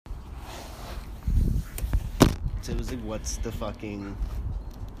So it was like, what's the fucking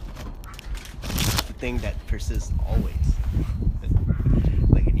thing that persists always?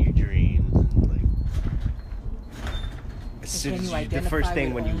 Like in your dreams and like as soon as the first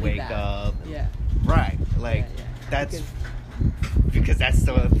thing when you wake up. Yeah. Right. Like that's because that's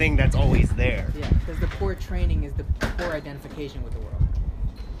the thing that's always there. Yeah, because the poor training is the poor identification with the world.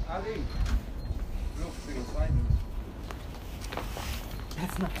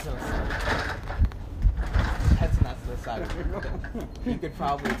 That's not psilocybin. That's not psilocybin. You could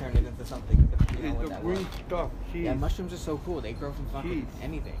probably turn it into something. You know what that was. Stuff. Yeah, mushrooms are so cool. They grow from fucking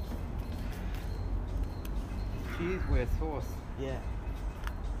anything. Cheese with sauce. Yeah.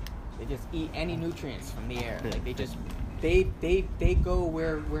 They just eat any nutrients from the air. Like they just they go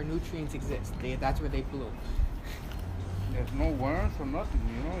where nutrients exist. That's where they bloom. There's no worms or nothing,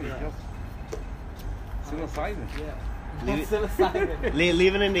 you know. It's just psilocybin. Yeah. Psilocybin.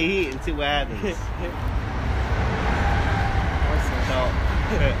 Leave it in the heat and see what happens.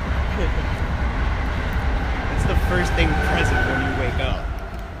 It's the first thing present when you wake up.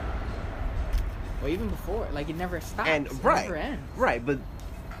 Well, even before, like it never stops. And it never ends. Right, but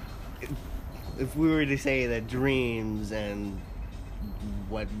if we were to say that dreams and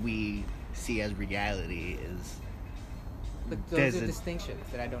what we see as reality is, but those are distinctions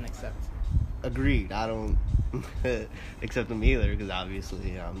that I don't accept. Agreed. I don't accept them either because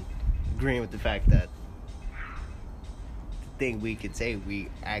obviously I'm agreeing with the fact that the thing we could say we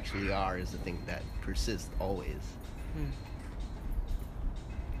actually are is the thing that persists always.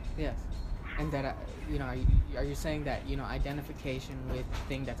 Yes. And that, are you saying that, identification with the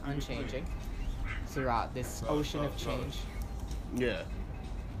thing that's unchanging throughout this ocean of change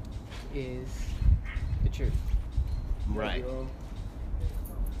is the truth? Right.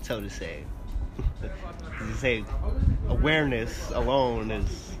 So to say. To say awareness alone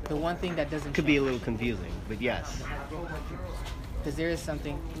is... The one thing that doesn't could be a little confusing, but yes. Because there is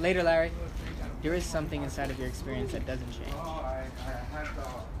something... Later, Larry, there is something inside of your experience that doesn't change.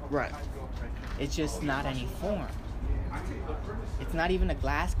 Right. It's just not any form. It's not even a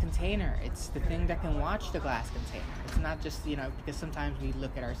glass container. It's the thing that can watch the glass container. It's not just, because sometimes we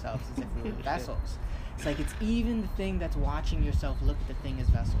look at ourselves as if we were vessels. It's like it's even the thing that's watching yourself look at the thing as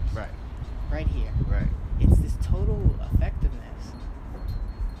vessels. Right. Right here. Right. It's this total effectiveness.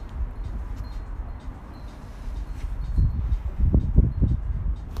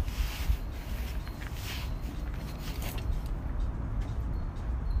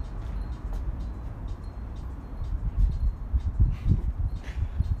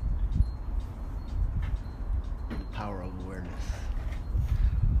 Power of awareness.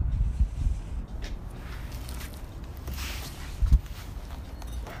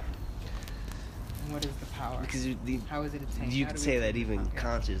 What is the power? Because how is it attained? You could say that even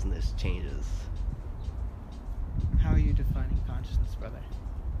consciousness changes. How are you defining consciousness, brother?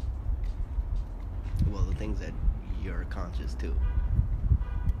 Well, the things that you're conscious to.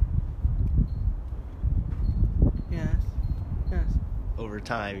 Yes. Yes. Over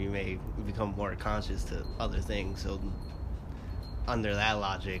time, you may become more conscious to other things. So, under that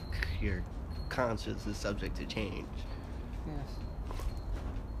logic, your conscience is subject to change. Yes.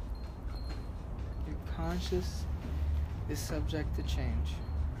 Your conscious is subject to change.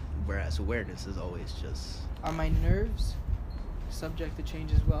 Whereas awareness is always just... Are my nerves subject to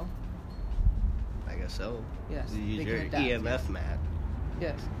change as well? I guess so. Yes. You use your EMF map.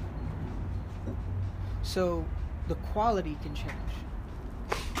 Yes. So, the quality can change.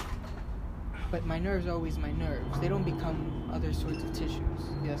 But my nerves are always my nerves. They don't become other sorts of tissues.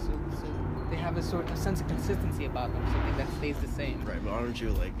 Yeah, so they have a sense of consistency about them, something that stays the same. Right, but aren't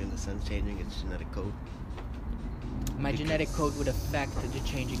you, like, in a sense, changing its genetic code? My genetic code would affect the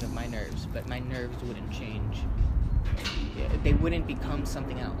changing of my nerves, but my nerves wouldn't change. They wouldn't become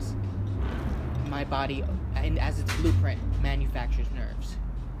something else. My body, and as its blueprint, manufactures nerves,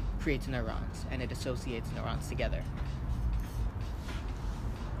 creates neurons, and it associates neurons together.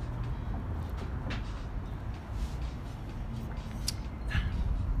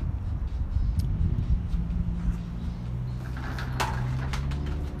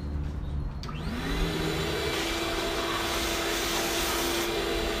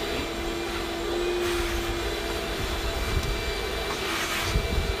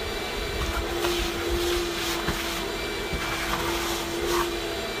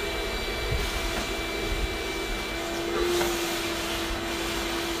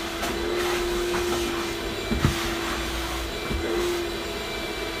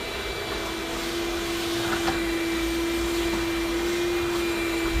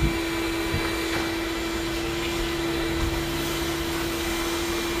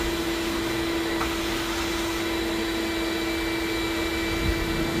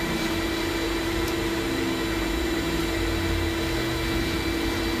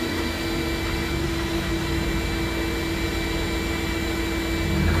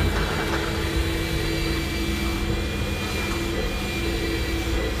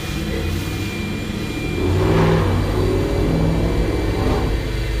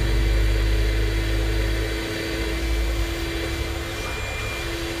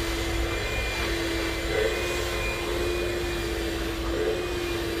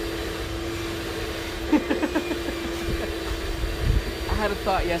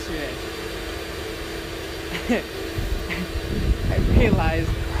 thought yesterday. I realized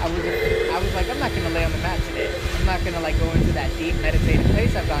I was like, I'm not gonna lay on the mat today. I'm not gonna like go into that deep meditative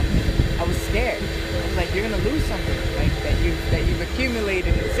place I've gone into. I was scared. I was like, you're gonna lose something like that you've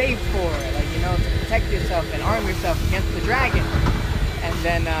accumulated and saved for, like, you know, to protect yourself and arm yourself against the dragon. And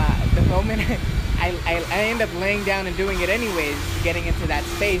then the moment I end up laying down and doing it anyways, getting into that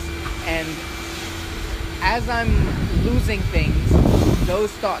space, and as I'm losing things,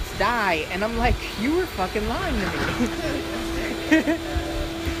 those thoughts die, and I'm like, you were fucking lying to me.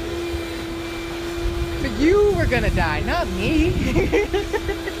 But you were gonna die, not me.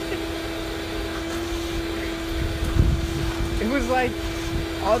 It was like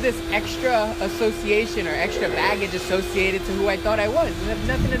all this extra association or extra baggage associated to who I thought I was. It had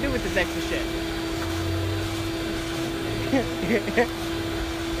nothing to do with this extra shit.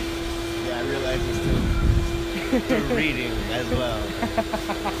 Yeah, I realized this too. Through reading as well.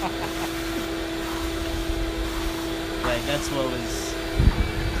 Like that's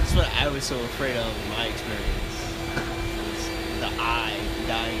what I was so afraid of in my experience. Was the I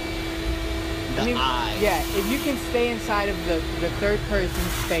dying. I. Yeah, if you can stay inside of the third person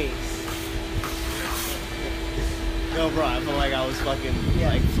space. Yo, bro, I felt like I was fucking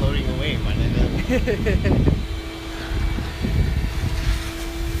like floating away, my nigga.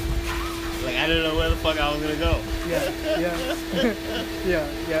 Like I didn't know where the fuck I was gonna go. Yeah. Yeah.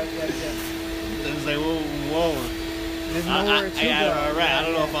 It was like, whoa. There's nowhere to go. I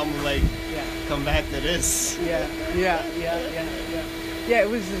don't know if I'm gonna like come back to this. Yeah. Yeah, it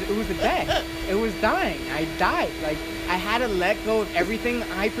was a death. It was dying. I died. Like I had to let go of everything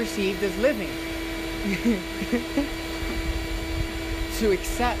I perceived as living. to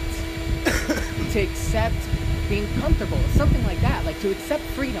accept being comfortable, something like that. Like to accept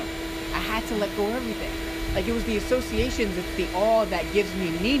freedom, I had to let go of everything. Like it was the associations, it's the all that gives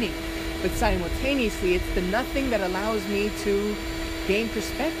me meaning, but simultaneously it's the nothing that allows me to gain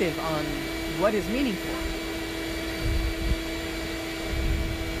perspective on what is meaningful.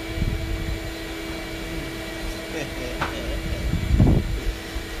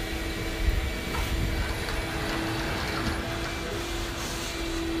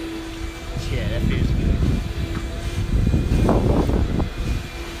 Yeah, that feels good.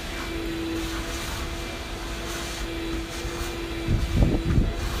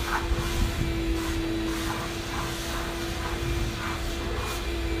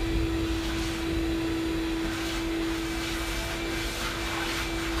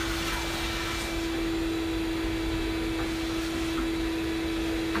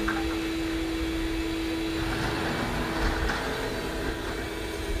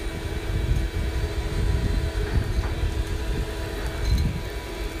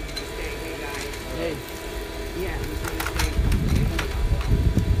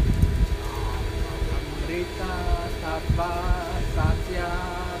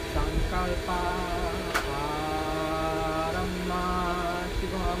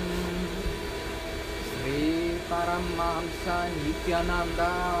 Paramahamsa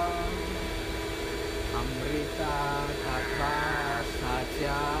Nityananda Amrita Tattva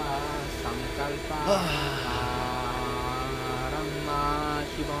Satya Sankalpa Parama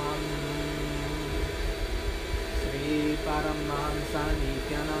Shivam Sri Paramahamsa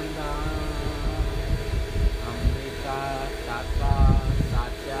Nityananda Amrita Tattva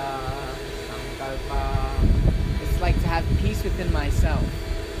Satya Sankalpa. It's like to have peace within myself.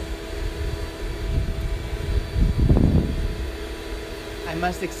 I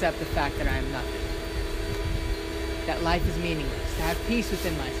must accept the fact that I am nothing. That life is meaningless. To have peace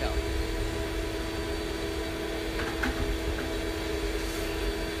within myself.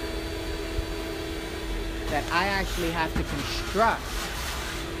 That I actually have to construct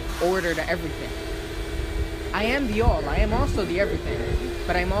order to everything. I am the all. I am also the everything.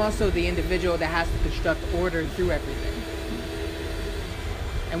 But I'm also the individual that has to construct order through everything.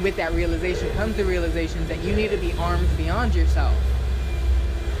 And with that realization comes the realization that you need to be armed beyond yourself.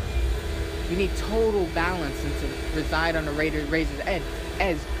 You need total balance and to reside on the razor's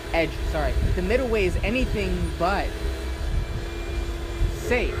edge. The middle way is anything but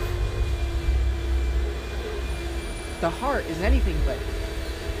safe. The heart is anything but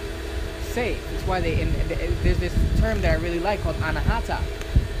safe. That's why there's this term that I really like called anahata,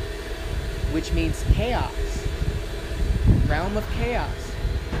 which means chaos, realm of chaos.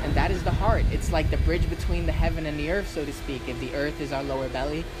 And that is the heart. It's like the bridge between the heaven and the earth, so to speak. If the earth is our lower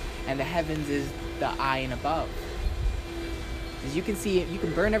belly, and the heavens is the eye and above. As you can see, you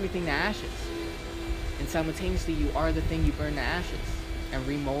can burn everything to ashes. And simultaneously, you are the thing you burn to ashes and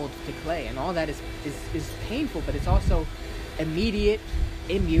remold to clay. And all that is painful, but it's also immediate,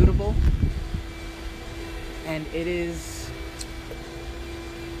 immutable, and it is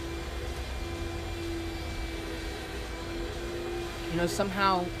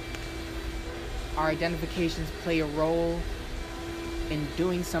somehow our identifications play a role in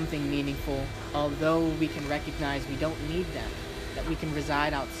doing something meaningful, although we can recognize we don't need them, that we can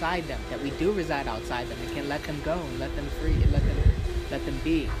reside outside them, that we do reside outside them, and can let them go and let them free, and let them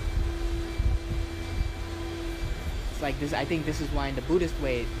be. It's like this. I think this is why in the Buddhist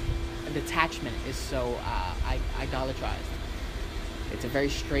way, detachment is so idolatrized. It's a very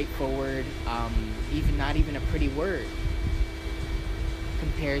straightforward, not even a pretty word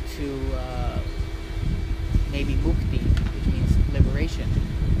compared to maybe mukti, which means liberation.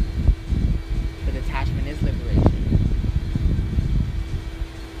 But detachment is liberation.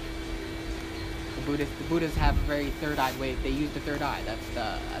 The Buddhists have a very third-eyed way. They use the third eye. That's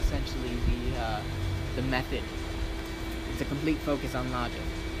essentially the method. It's a complete focus on logic.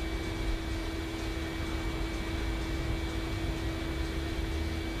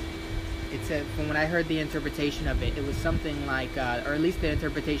 It said, from when I heard the interpretation of it, it was something like, or at least the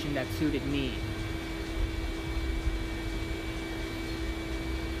interpretation that suited me.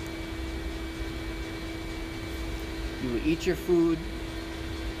 You will eat your food,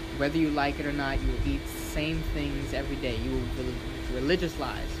 whether you like it or not. You will eat the same things every day. You will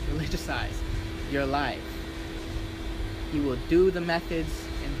religiousise your life. You will do the methods,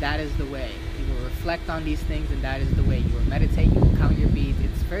 and that is the way. You will reflect on these things, and that is the way. You will meditate. You will count your beads.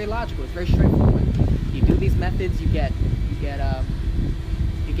 It's very logical. It's very straightforward. You do these methods, you get it,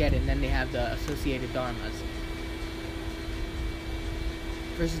 and then they have the associated dharmas.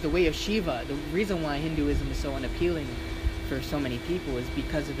 Versus the way of Shiva, the reason why Hinduism is so unappealing for so many people is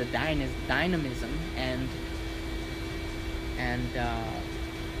because of the dynamism and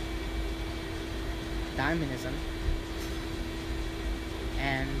dynamism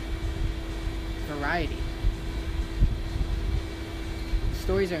and variety. The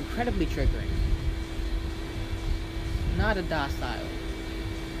stories are incredibly triggering. Not a docile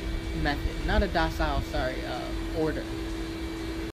method, not a docile, order.